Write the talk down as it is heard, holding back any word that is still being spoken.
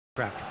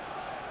Track.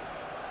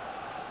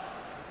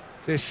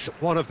 This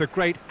one of the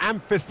great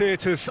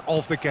amphitheatres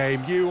of the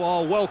game. You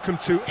are welcome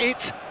to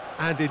it,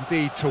 and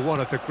indeed to one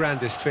of the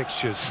grandest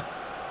fixtures.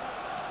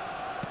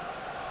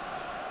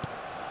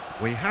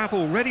 We have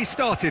already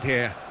started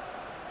here.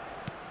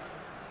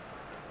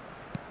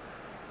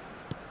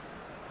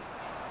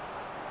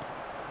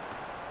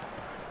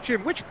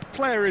 Jim, which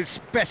player is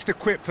best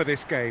equipped for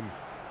this game?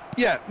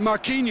 Yeah,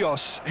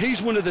 Marquinhos.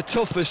 He's one of the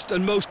toughest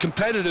and most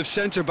competitive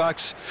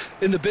centre-backs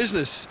in the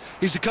business.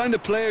 He's the kind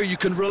of player you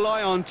can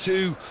rely on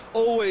to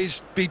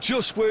always be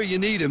just where you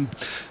need him,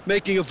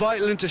 making a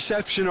vital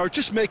interception or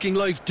just making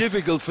life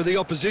difficult for the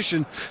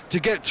opposition to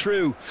get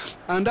through.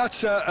 And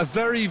that's a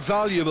very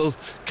valuable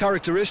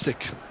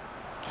characteristic.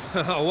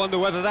 I wonder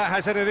whether that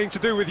has anything to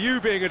do with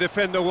you being a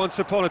defender once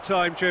upon a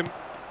time, Jim.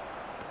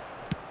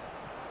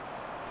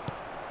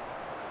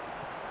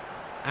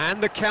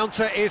 And the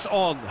counter is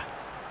on.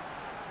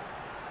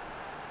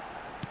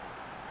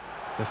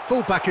 The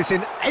fullback is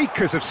in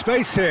acres of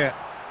space here.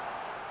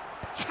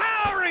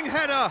 Towering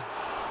header!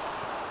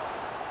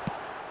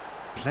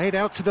 Played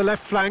out to the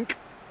left flank.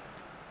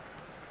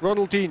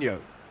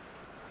 Ronaldinho.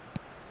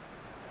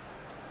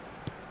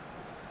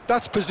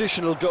 That's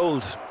positional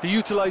gold, the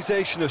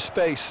utilisation of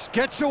space.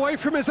 Gets away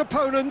from his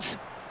opponent.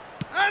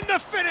 And the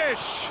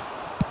finish!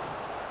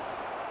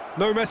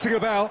 No messing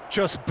about,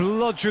 just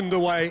bludgeoned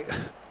away.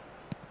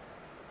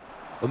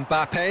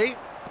 Mbappe.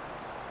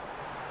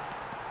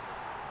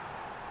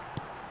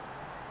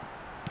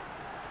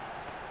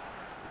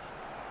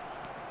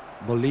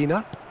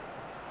 Molina.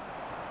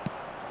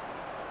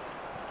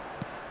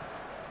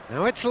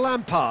 Now it's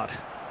Lampard.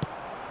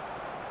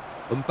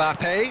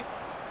 Mbappe.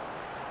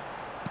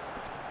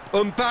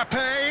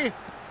 Mbappe!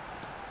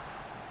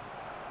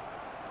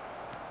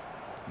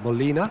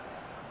 Molina.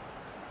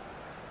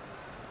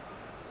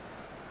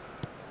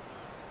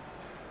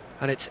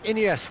 And it's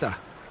Iniesta.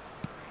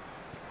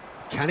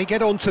 Can he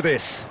get onto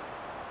this?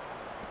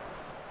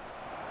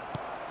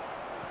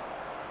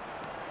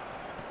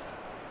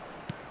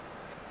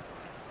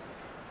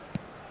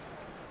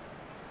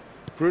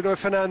 Bruno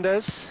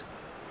Fernandes.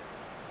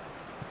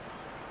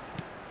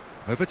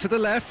 Over to the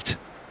left.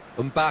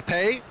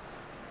 Mbappe.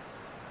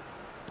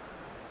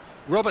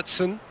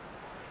 Robertson.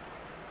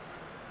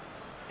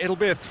 It'll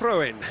be a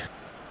throw-in.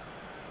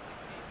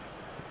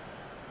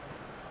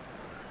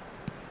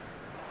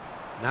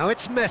 Now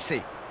it's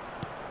Messi.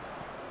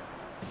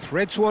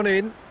 Threads one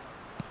in.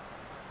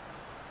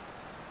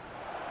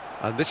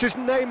 And this is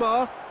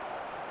Neymar.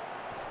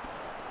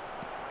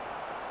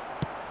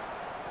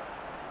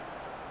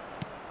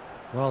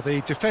 Well,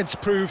 the defence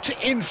proved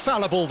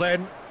infallible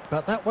then,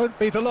 but that won't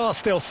be the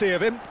last they'll see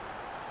of him.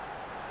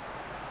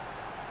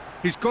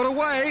 He's got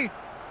away.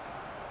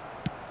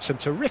 Some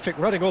terrific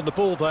running on the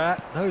ball there.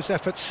 Those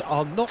efforts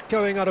are not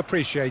going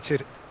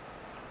unappreciated.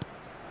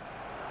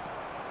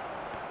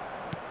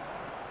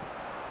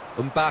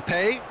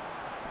 Mbappe.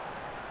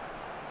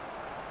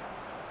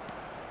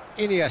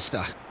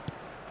 Iniesta.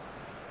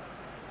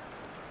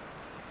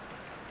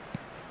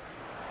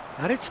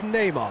 And it's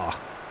Neymar.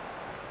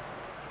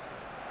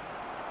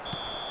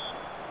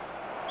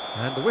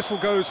 And the whistle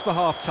goes for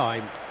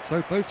half-time.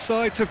 So both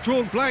sides have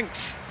drawn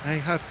blanks. They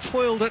have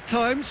toiled at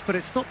times, but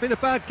it's not been a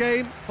bad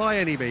game by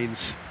any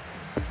means.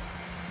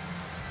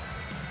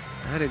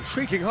 An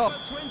intriguing half.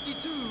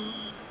 22,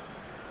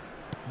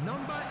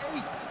 number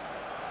 8.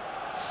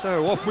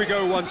 So off we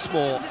go once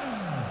more.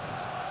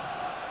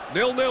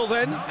 0-0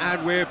 then,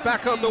 and we're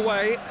back on the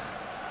way.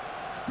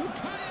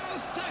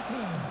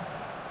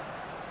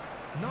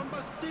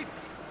 Number 6.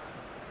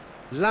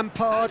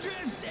 Lampard.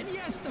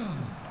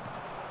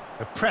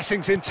 The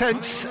pressing's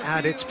intense,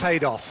 and it's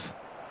paid off.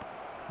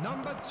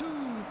 Number 2.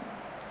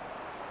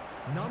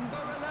 Number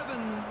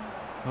 11.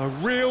 A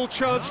real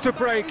chance to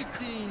break.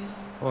 18.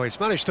 Oh, he's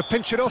managed to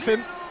pinch it off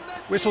him.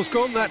 Whistle's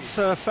gone, that's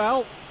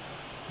foul.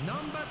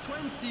 Number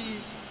 20.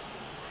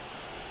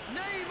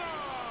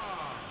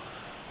 Neymar.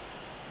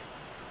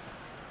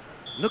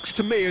 Looks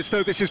to me as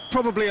though this is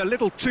probably a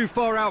little too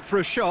far out for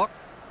a shot.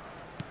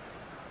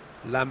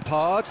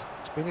 Lampard.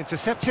 It's been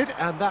intercepted,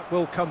 and that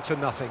will come to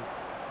nothing.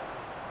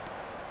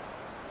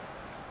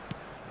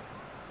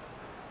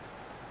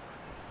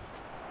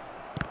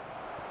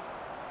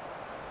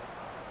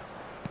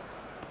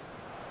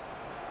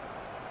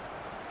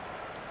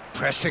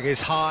 Pressing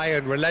is high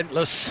and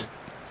relentless.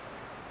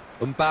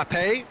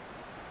 Mbappe.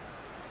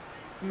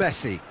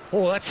 Messi.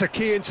 Oh, that's a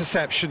key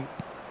interception.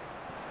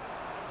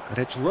 And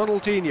it's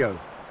Ronaldinho.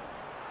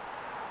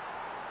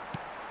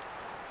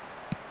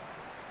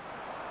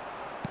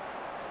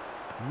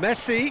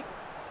 Messi.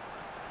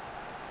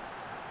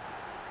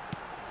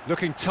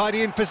 Looking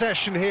tidy in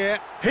possession here.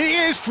 He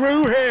is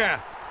through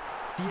here.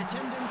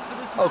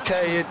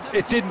 Okay,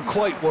 it didn't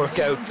quite work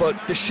out, but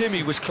the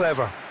shimmy was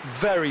clever.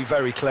 Very,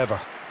 very clever.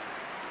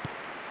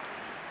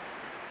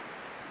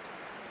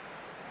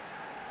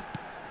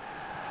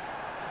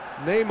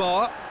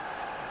 Neymar.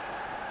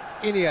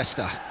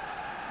 Iniesta.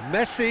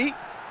 Messi.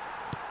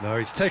 No,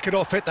 he's taken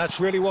off it, that's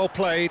really well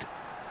played.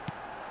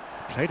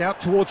 Played out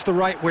towards the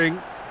right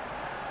wing.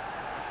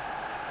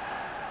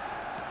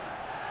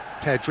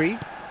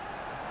 Pedri.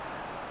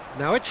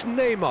 Now it's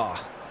Neymar,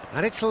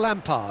 and it's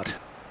Lampard.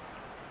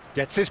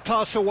 Gets his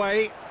pass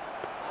away.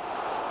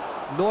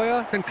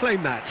 Neuer can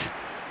claim that.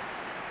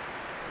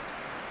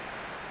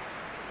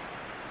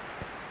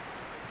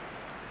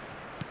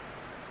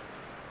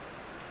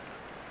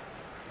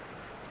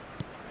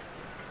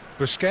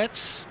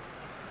 Busquets.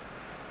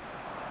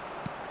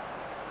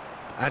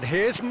 And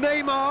here's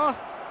Neymar.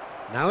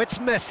 Now it's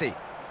Messi.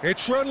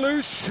 It's run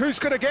loose. Who's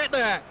going to get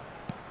there?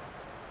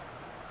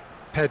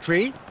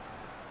 Pedri.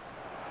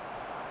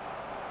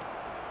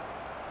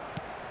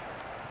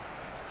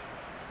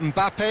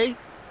 Mbappe.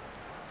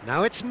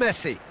 Now it's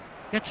Messi.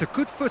 Gets a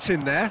good foot in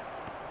there.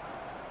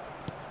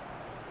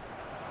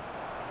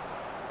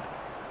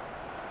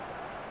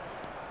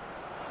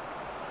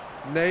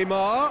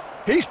 Neymar.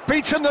 He's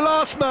beaten the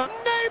last man.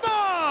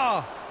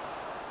 Neymar!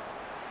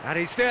 And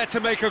he's there to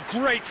make a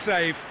great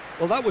save.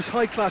 Well, that was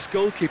high-class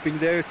goalkeeping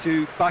there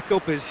to back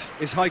up his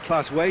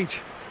high-class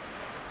wage.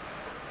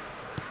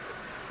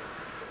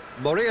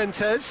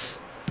 Morientes.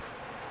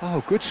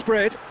 Oh, good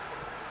spread.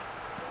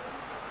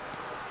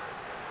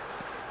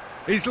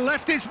 He's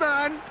left his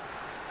man.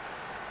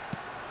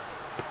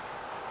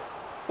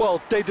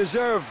 Well, they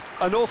deserve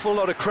an awful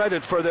lot of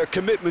credit for their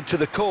commitment to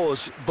the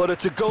cause, but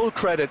it's a goal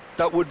credit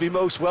that would be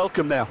most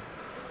welcome now.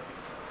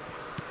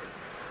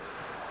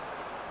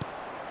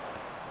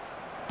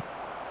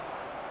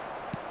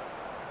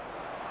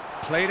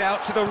 Played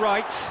out to the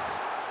right.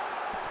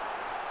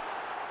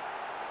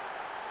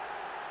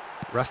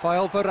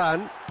 Rafael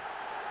Varane.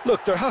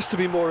 Look, there has to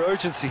be more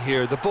urgency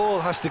here. The ball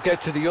has to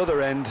get to the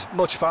other end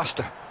much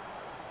faster.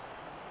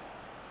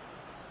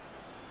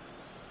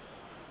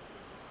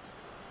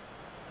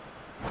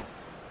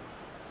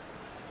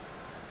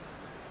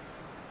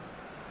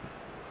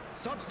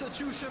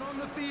 Substitution on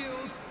the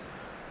field.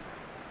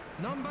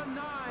 Number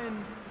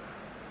 9.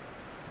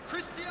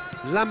 Cristiano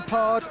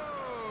Lampard. Ronaldo.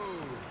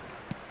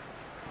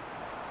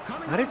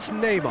 And it's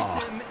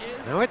Neymar.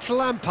 Now it's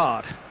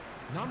Lampard.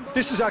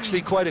 This is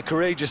actually quite a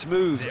courageous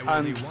move,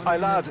 and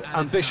I'll add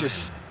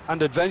ambitious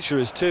and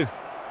adventurous too.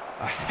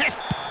 A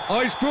heft. Oh,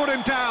 he's brought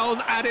him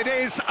down, and it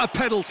is a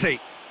penalty.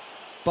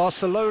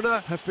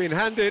 Barcelona have been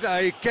handed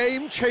a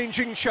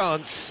game-changing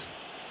chance.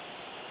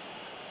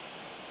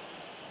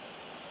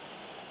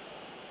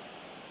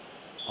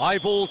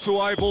 Eyeball to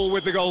eyeball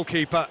with the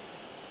goalkeeper.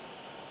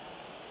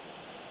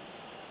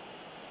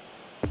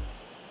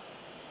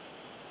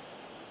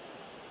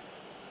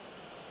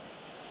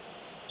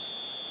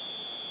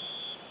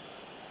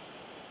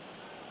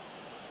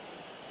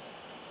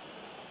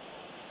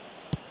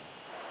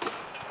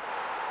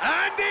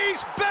 And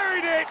he's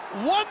buried it!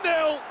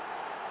 1-0.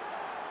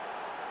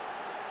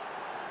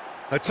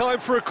 A time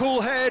for a cool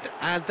head,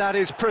 and that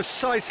is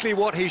precisely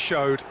what he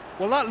showed.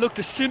 Well, that looked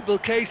a simple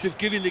case of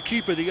giving the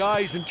keeper the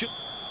eyes and...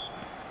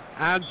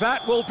 And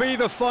that will be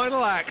the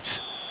final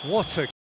act. What a